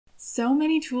So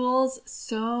many tools,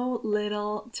 so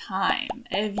little time.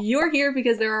 If you're here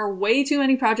because there are way too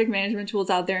many project management tools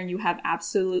out there and you have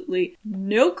absolutely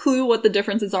no clue what the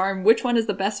differences are and which one is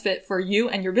the best fit for you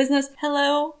and your business,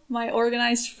 hello, my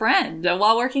organized friend.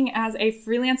 While working as a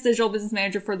freelance digital business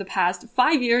manager for the past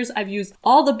 5 years, I've used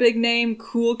all the big name,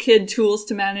 cool kid tools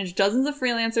to manage dozens of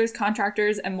freelancers,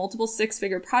 contractors, and multiple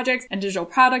six-figure projects and digital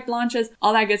product launches,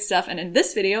 all that good stuff. And in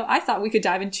this video, I thought we could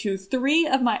dive into 3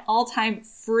 of my all-time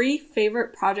free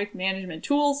favorite project management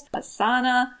tools: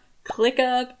 Asana,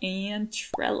 Clickup, and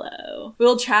Trello.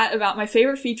 We'll chat about my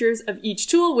favorite features of each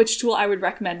tool, which tool I would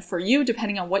recommend for you,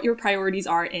 depending on what your priorities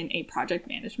are in a project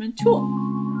management tool.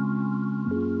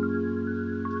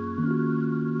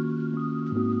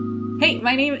 Hey,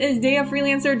 my name is Daya,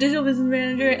 freelancer, digital business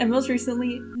manager, and most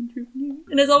recently, entrepreneur.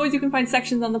 And as always, you can find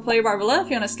sections on the player bar below if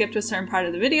you want to skip to a certain part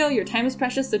of the video. Your time is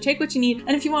precious, so take what you need.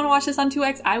 And if you want to watch this on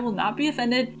 2x, I will not be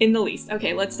offended in the least.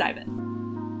 Okay, let's dive in.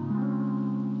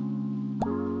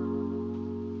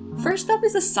 First up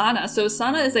is Asana. So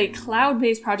Asana is a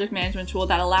cloud-based project management tool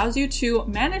that allows you to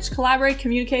manage, collaborate,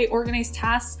 communicate, organize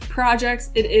tasks,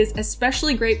 projects. It is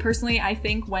especially great personally, I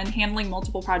think, when handling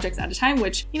multiple projects at a time,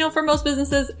 which, for most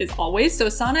businesses is always. So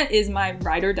Asana is my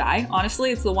ride or die.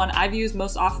 Honestly, it's the one I've used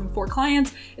most often for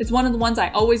clients. It's one of the ones I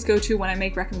always go to when I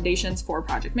make recommendations for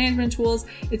project management tools.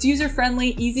 It's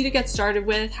user-friendly, easy to get started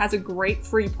with, has a great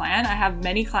free plan. I have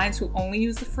many clients who only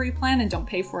use the free plan and don't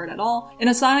pay for it at all. In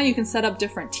Asana, you can set up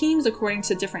different teams according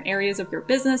to different areas of your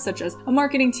business, such as a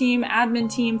marketing team,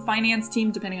 admin team, finance team,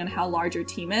 depending on how large your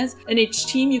team is. In each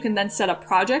team, you can then set up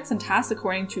projects and tasks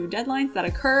according to deadlines that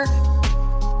occur.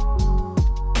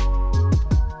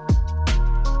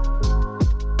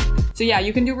 So yeah,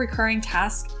 you can do recurring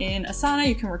tasks in Asana.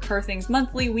 You can recur things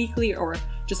monthly, weekly, or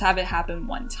just have it happen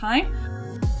one time.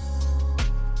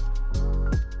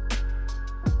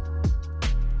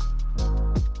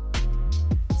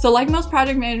 So like most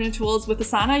project management tools, with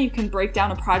Asana, you can break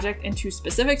down a project into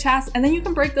specific tasks, and then you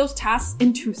can break those tasks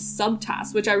into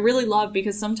subtasks, which I really love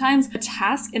because sometimes a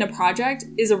task in a project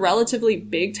is a relatively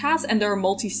big task and there are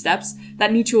multi-steps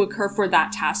that need to occur for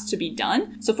that task to be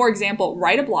done. So for example,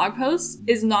 write a blog post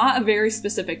is not a very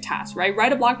specific task, right?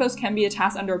 Write a blog post can be a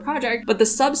task under a project, but the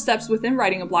sub-steps within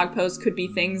writing a blog post could be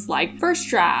things like first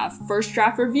draft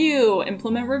review,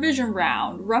 implement revision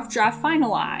round, rough draft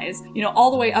finalize,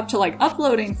 all the way up to like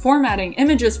uploading, formatting,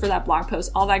 images for that blog post.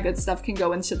 All that good stuff can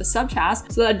go into the subtask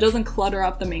so that it doesn't clutter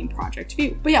up the main project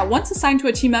view. But yeah, once assigned to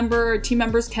a team member, team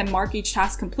members can mark each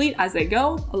task complete as they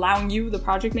go, allowing you, the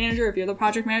project manager, if you're the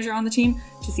project manager on the team,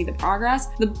 to see the progress.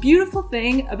 The beautiful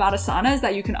thing about Asana is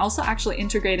that you can also actually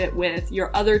integrate it with your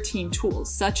other team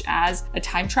tools, such as a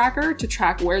time tracker to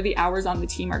track where the hours on the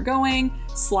team are going,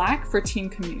 Slack for team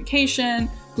communication,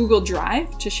 Google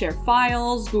Drive to share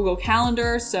files, Google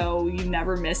Calendar so you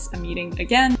never miss a meeting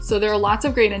again. So there are lots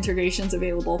of great integrations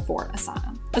available for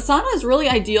Asana. Asana is really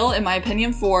ideal, in my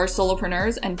opinion, for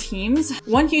solopreneurs and teams.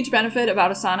 One huge benefit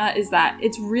about Asana is that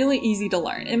it's really easy to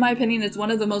learn. In my opinion, it's one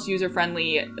of the most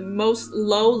user-friendly, most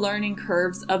low learning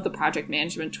curves of the project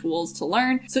management tools to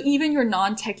learn. So even your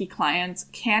non-techie clients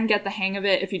can get the hang of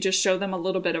it if you just show them a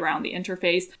little bit around the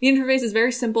interface. The interface is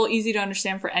very simple, easy to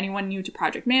understand for anyone new to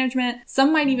project management.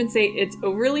 Some might even say it's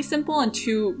overly simple and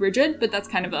too rigid, but that's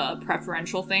kind of a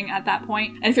preferential thing at that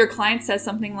point. And if your client says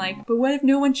something like, but what if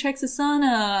no one checks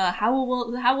Asana? How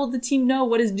will the team know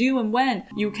what is due and when?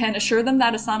 You can assure them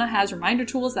that Asana has reminder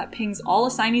tools that pings all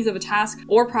assignees of a task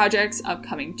or project's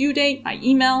upcoming due date by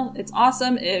email. It's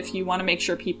awesome if you want to make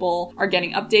sure people are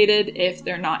getting updated. If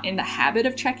they're not in the habit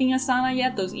of checking Asana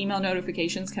yet, those email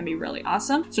notifications can be really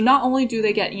awesome. So not only do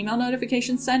they get email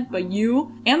notifications sent, but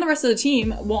you and the rest of the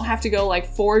team won't have to go like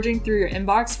foraging through your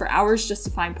inbox for hours just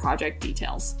to find project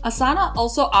details. Asana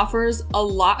also offers a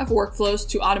lot of workflows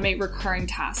to automate recurring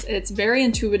tasks. It's very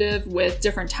intuitive with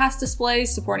different task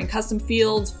displays, supporting custom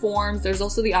fields, forms. There's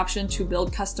also the option to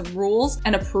build custom rules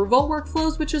and approval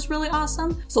workflows, which is really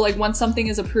awesome. So like once something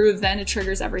is approved, then it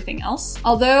triggers everything else.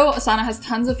 Although Asana has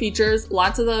tons of features,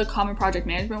 lots of the common project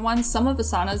management ones, some of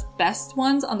Asana's best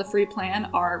ones on the free plan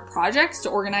are projects to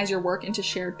organize your work into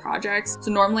shared projects.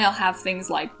 So normally I'll have things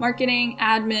like marketing,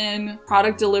 admin,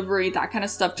 product delivery, that kind of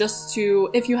stuff, just to,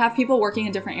 if you have people working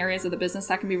in different areas of the business,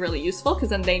 that can be really useful because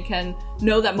then they can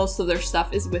know that most of their stuff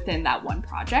stuff is within that one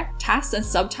project. Tasks and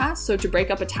subtasks, so to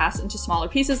break up a task into smaller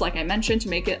pieces, like I mentioned, to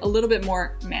make it a little bit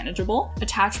more manageable.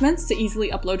 Attachments, to easily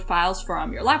upload files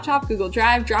from your laptop, Google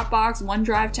Drive, Dropbox,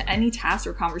 OneDrive to any task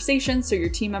or conversation, so your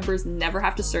team members never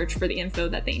have to search for the info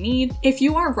that they need. If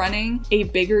you are running a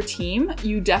bigger team,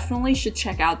 you definitely should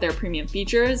check out their premium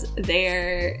features.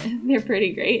 They're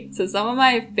pretty great. So some of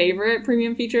my favorite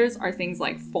premium features are things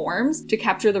like forms to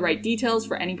capture the right details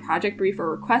for any project brief or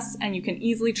requests, and you can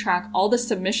easily track all the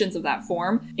submissions of that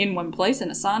form in one place in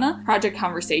Asana. Project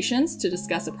conversations to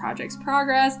discuss a project's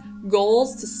progress,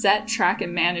 goals to set, track,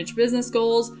 and manage business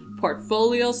goals,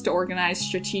 portfolios to organize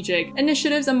strategic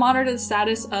initiatives and monitor the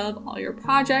status of all your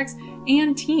projects,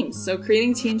 and teams. So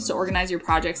creating teams to organize your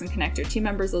projects and connect your team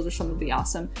members. Those are some of the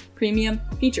awesome premium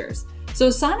features. So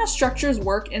Asana structures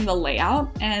work in the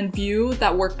layout and view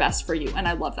that work best for you. And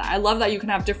I love that. I love that you can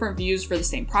have different views for the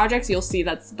same projects. You'll see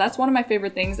that's one of my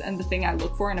favorite things and the thing I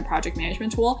look for in a project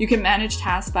management tool. You can manage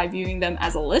tasks by viewing them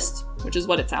as a list, which is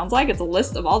what it sounds like. It's a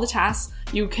list of all the tasks.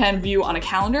 You can view on a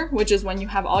calendar, which is when you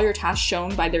have all your tasks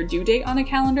shown by their due date on a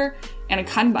calendar, and a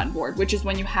Kanban board, which is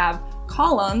when you have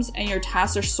columns and your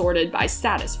tasks are sorted by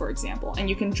status, for example. And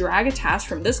you can drag a task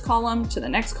from this column to the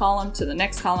next column to the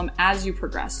next column as you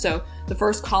progress. So the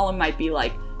first column might be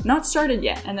like, not started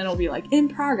yet, and then it'll be like in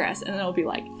progress, and then it'll be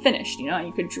like finished, and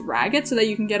you could drag it so that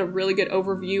you can get a really good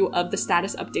overview of the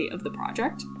status update of the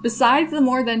project. Besides the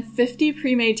more than 50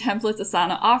 pre-made templates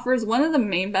Asana offers, one of the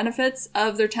main benefits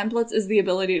of their templates is the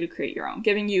ability to create your own,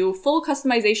 giving you full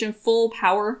customization,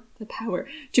 the power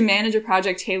to manage a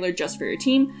project tailored just for your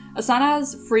team.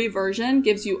 Asana's free version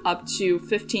gives you up to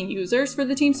 15 users for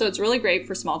the team, so it's really great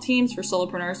for small teams, for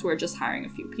solopreneurs who are just hiring a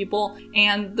few people.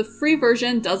 And the free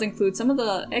version does exclude some of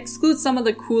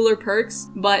the cooler perks,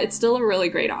 but it's still a really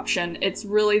great option. It's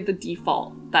really the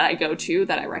default that I go to,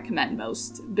 that I recommend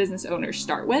most business owners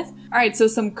start with. All right, so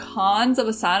some cons of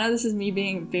Asana. This is me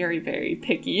being very, very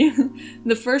picky.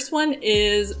 The first one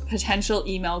is potential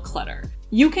email clutter.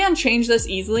 You can change this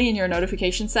easily in your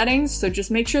notification settings, so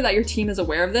just make sure that your team is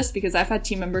aware of this, because I've had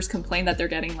team members complain that they're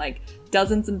getting like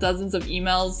dozens and dozens of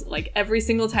emails like every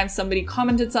single time somebody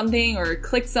commented something or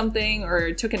clicked something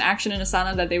or took an action in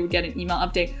Asana, that they would get an email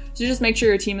update. So just make sure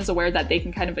your team is aware that they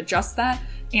can kind of adjust that,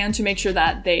 and to make sure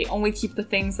that they only keep the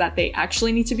things that they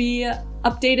actually need to be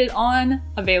updated on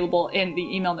available in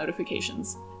the email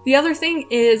notifications. The other thing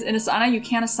is in Asana, you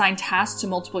can't assign tasks to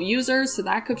multiple users, so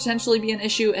that could potentially be an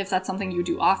issue if that's something you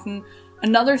do often.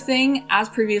 Another thing, as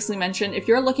previously mentioned, if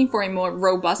you're looking for a more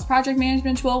robust project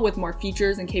management tool with more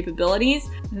features and capabilities,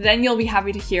 then you'll be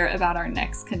happy to hear about our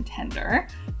next contender.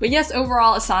 But yes,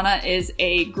 overall, Asana is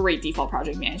a great default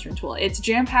project management tool. It's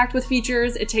jam-packed with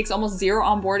features. It takes almost zero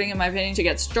onboarding, in my opinion, to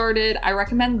get started. I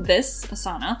recommend this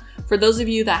Asana for those of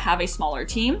you that have a smaller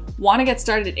team, want to get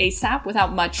started ASAP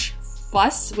without much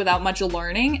fuss, without much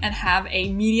learning, and have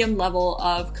a medium level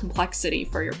of complexity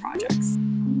for your projects.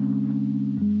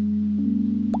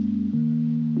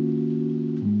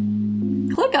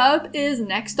 Clickup is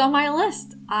next on my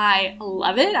list. I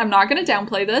love it. I'm not going to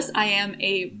downplay this. I am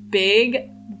a big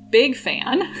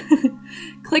fan.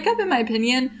 Clickup, in my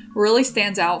opinion, really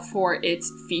stands out for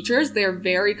its features. They're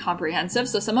very comprehensive.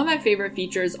 So some of my favorite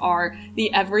features are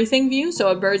the everything view,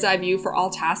 so a bird's eye view for all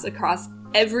tasks across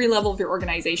every level of your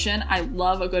organization. I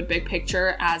love a good big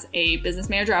picture as a business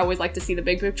manager. I always like to see the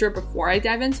big picture before I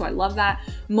dive in, so I love that.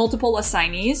 Multiple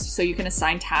assignees, so you can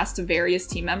assign tasks to various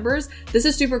team members. This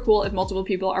is super cool if multiple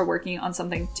people are working on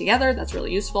something together. That's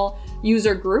really useful.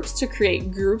 User groups, to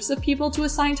create groups of people to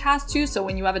assign tasks to. So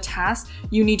when you have a task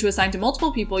you need to assign to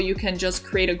multiple people, you can just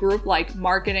create a group like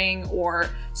marketing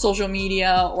or social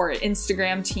media or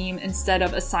Instagram team instead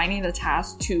of assigning the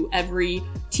task to every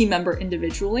team member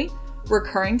individually.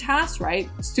 Recurring tasks, right?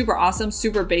 Super awesome,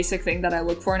 super basic thing that I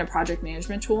look for in a project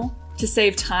management tool. To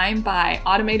save time by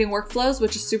automating workflows,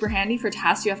 which is super handy for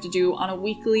tasks you have to do on a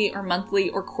weekly or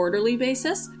monthly or quarterly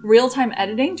basis. Real-time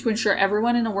editing, to ensure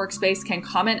everyone in a workspace can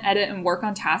comment, edit, and work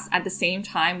on tasks at the same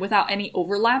time without any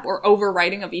overlap or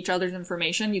overwriting of each other's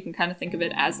information. You can kind of think of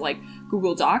it as like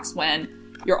Google Docs,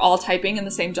 when you're all typing in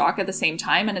the same doc at the same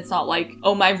time, and it's not like,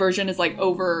 oh, my version is like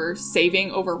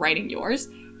overwriting yours.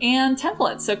 And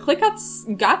templates. So ClickUp's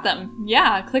got them.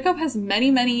 Yeah, ClickUp has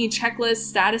many checklists,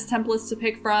 status templates to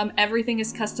pick from. Everything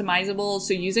is customizable.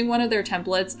 So using one of their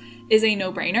templates is a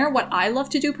no-brainer. What I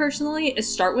love to do personally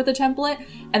is start with a template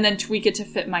and then tweak it to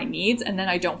fit my needs. And then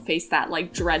I don't face that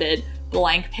like dreaded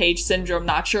blank page syndrome,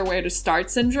 not sure where to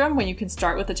start syndrome. When you can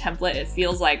start with a template, it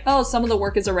feels like, oh, some of the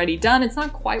work is already done. It's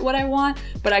not quite what I want,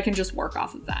 but I can just work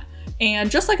off of that.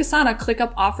 And just like Asana,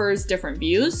 ClickUp offers different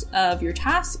views of your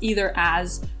tasks, either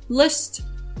as list,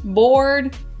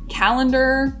 board,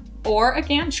 calendar, or a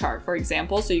Gantt chart, for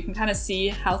example, so you can kind of see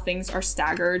how things are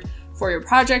staggered for your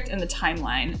project and the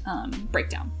timeline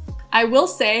breakdown. I will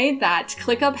say that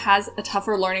Clickup has a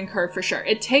tougher learning curve for sure.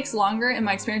 It takes longer, in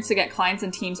my experience, to get clients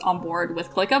and teams on board with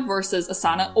Clickup versus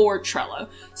Asana or Trello.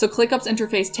 So Clickup's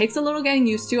interface takes a little getting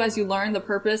used to as you learn the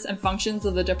purpose and functions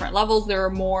of the different levels. There are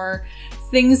more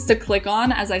things to click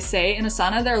on. As I say, in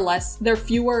Asana, there are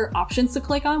fewer options to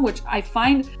click on, which I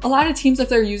find a lot of teams, if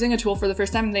they're using a tool for the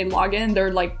first time and they log in, there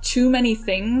are like too many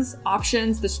things,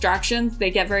 options, distractions.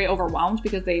 They get very overwhelmed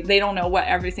because they don't know what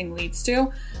everything leads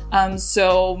to.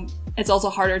 So it's also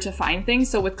harder to find things.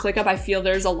 So with Clickup, I feel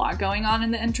there's a lot going on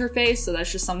in the interface. So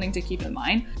that's just something to keep in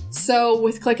mind. So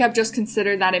with Clickup, just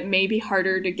consider that it may be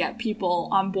harder to get people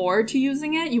on board to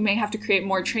using it. You may have to create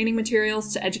more training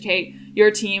materials to educate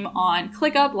your team on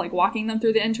Clickup, like walking them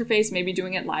through the interface, maybe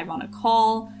doing it live on a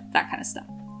call, that kind of stuff.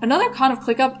 Another con of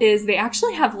Clickup is they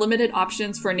actually have limited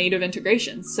options for native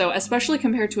integrations. So especially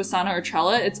compared to Asana or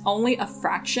Trello, it's only a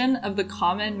fraction of the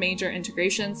common major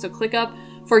integrations. So Clickup,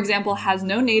 for example, has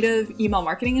no native email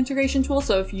marketing integration tool.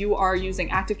 So if you are using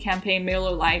ActiveCampaign,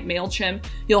 MailerLite, MailChimp,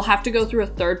 you'll have to go through a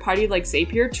third party like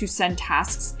Zapier to send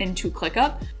tasks into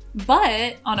Clickup.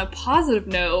 But on a positive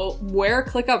note, where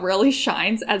Clickup really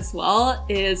shines as well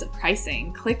is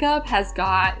pricing. Clickup has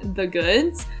got the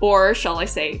goods, or shall I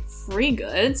say free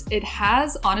goods. It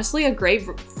has honestly a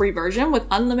great free version with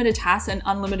unlimited tasks and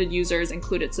unlimited users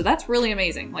included. So that's really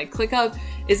amazing. Like Clickup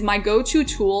is my go-to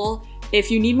tool if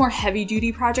you need more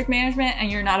heavy-duty project management and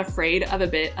you're not afraid of a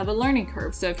bit of a learning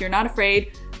curve. So if you're not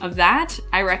afraid of that,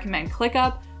 I recommend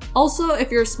Clickup. Also, if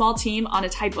you're a small team on a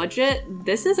tight budget,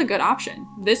 this is a good option.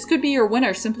 This could be your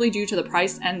winner simply due to the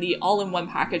price and the all-in-one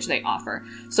package they offer.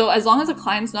 So as long as a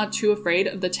client's not too afraid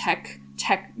of the tech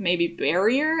maybe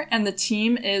barrier and the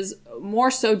team is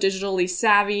more so digitally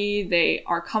savvy, they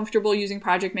are comfortable using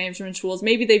project management tools,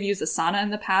 maybe they've used Asana in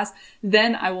the past,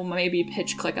 then I will maybe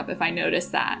pitch Clickup if I notice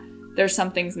that there's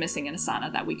some things missing in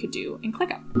Asana that we could do in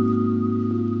Clickup.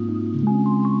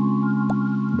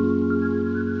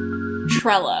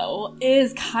 Trello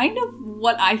is kind of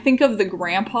what I think of the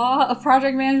grandpa of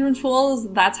project management tools.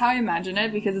 That's how I imagine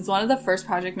it, because it's one of the first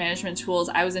project management tools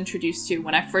I was introduced to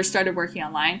when I first started working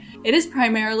online. It is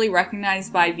primarily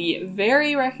recognized by the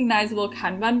very recognizable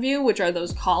Kanban view, which are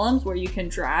those columns where you can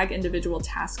drag individual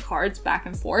task cards back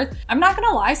and forth. I'm not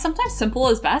gonna lie, sometimes simple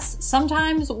is best.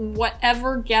 Sometimes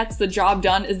whatever gets the job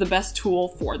done is the best tool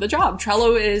for the job.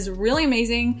 Trello is really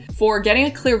amazing for getting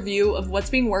a clear view of what's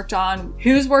being worked on,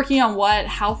 who's working on what,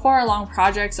 how far along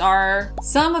projects are.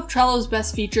 Some of Trello's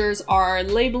best features are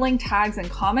labeling tags and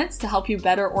comments to help you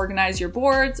better organize your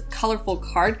boards, colorful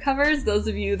card covers. Those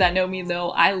of you that know me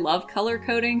know I love color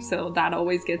coding, so that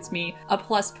always gets me a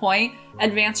plus point.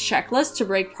 Advanced checklists to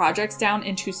break projects down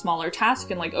into smaller tasks. You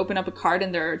can like open up a card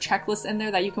and there are checklists in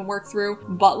there that you can work through.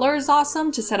 Butler is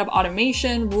awesome to set up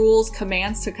automation, rules,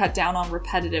 commands to cut down on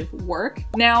repetitive work.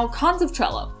 Now, cons of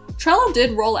Trello. Trello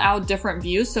did roll out different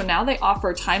views, so now they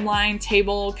offer timeline,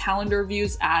 table, calendar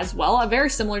views as well, very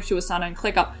similar to Asana and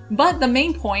Clickup. But the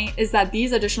main point is that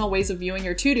these additional ways of viewing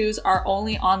your to-dos are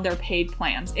only on their paid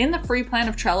plans. In the free plan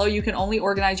of Trello, you can only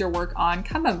organize your work on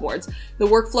Kanban boards. The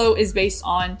workflow is based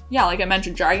on, like I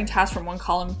mentioned, dragging tasks from one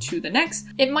column to the next.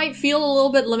 It might feel a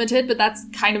little bit limited, but that's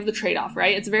kind of the trade-off,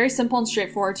 right? It's very simple and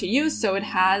straightforward to use, so it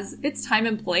has its time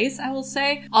and place, I will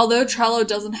say. Although Trello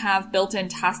doesn't have built-in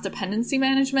task dependency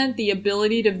management, the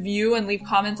ability to view and leave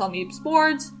comments on these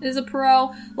boards is a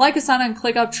pro. Like Asana and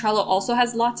Clickup, Trello also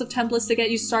has lots of templates to get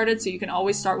you started, so you can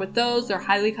always start with those. They're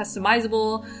highly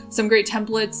customizable. Some great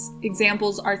templates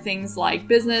examples are things like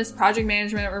business, project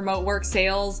management, remote work,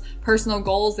 sales, personal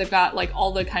goals. They've got like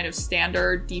all the kind of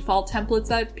standard default templates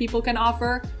that people can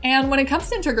offer. And when it comes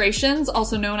to integrations,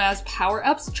 also known as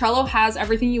power-ups, Trello has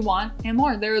everything you want and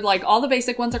more. They're like all the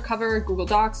basic ones are covered: Google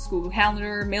Docs, Google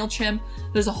Calendar, MailChimp.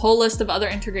 There's a whole list of other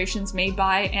integrations made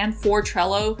by and for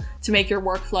Trello to make your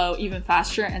workflow even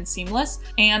faster and seamless.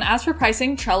 And as for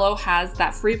pricing, Trello has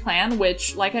that free plan,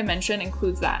 which, like I mentioned,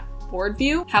 includes that board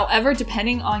view. However,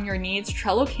 depending on your needs,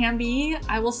 Trello can be,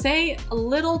 I will say, a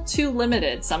little too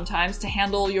limited sometimes to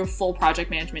handle your full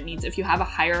project management needs if you have a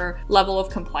higher level of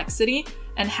complexity.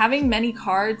 And having many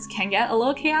cards can get a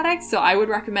little chaotic, so I would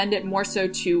recommend it more so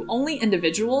to only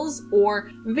individuals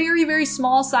or very, very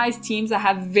small sized teams that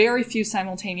have very few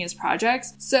simultaneous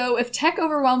projects. So if tech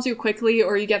overwhelms you quickly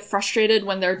or you get frustrated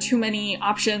when there are too many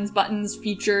options, buttons,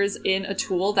 features in a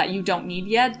tool that you don't need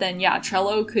yet, then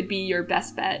Trello could be your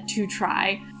best bet to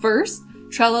try first.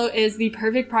 Trello is the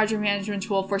perfect project management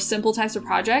tool for simple types of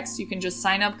projects. You can just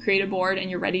sign up, create a board, and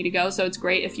you're ready to go. So it's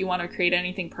great if you want to create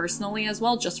anything personally as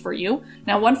well, just for you.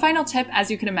 Now, one final tip,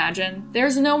 as you can imagine,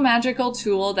 there's no magical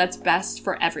tool that's best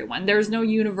for everyone. There's no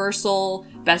universal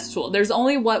best tool. There's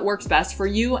only what works best for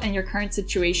you and your current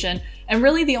situation. And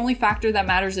really the only factor that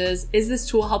matters is this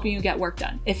tool helping you get work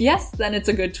done? If yes, then it's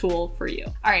a good tool for you.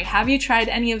 All right, have you tried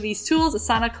any of these tools,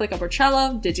 Asana, Clickup, or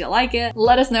Trello? Did you like it?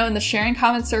 Let us know in the sharing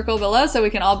comment circle below so we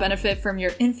can all benefit from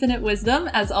your infinite wisdom.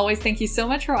 As always, thank you so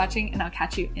much for watching, and I'll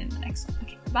catch you in the next one.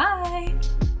 Okay, bye.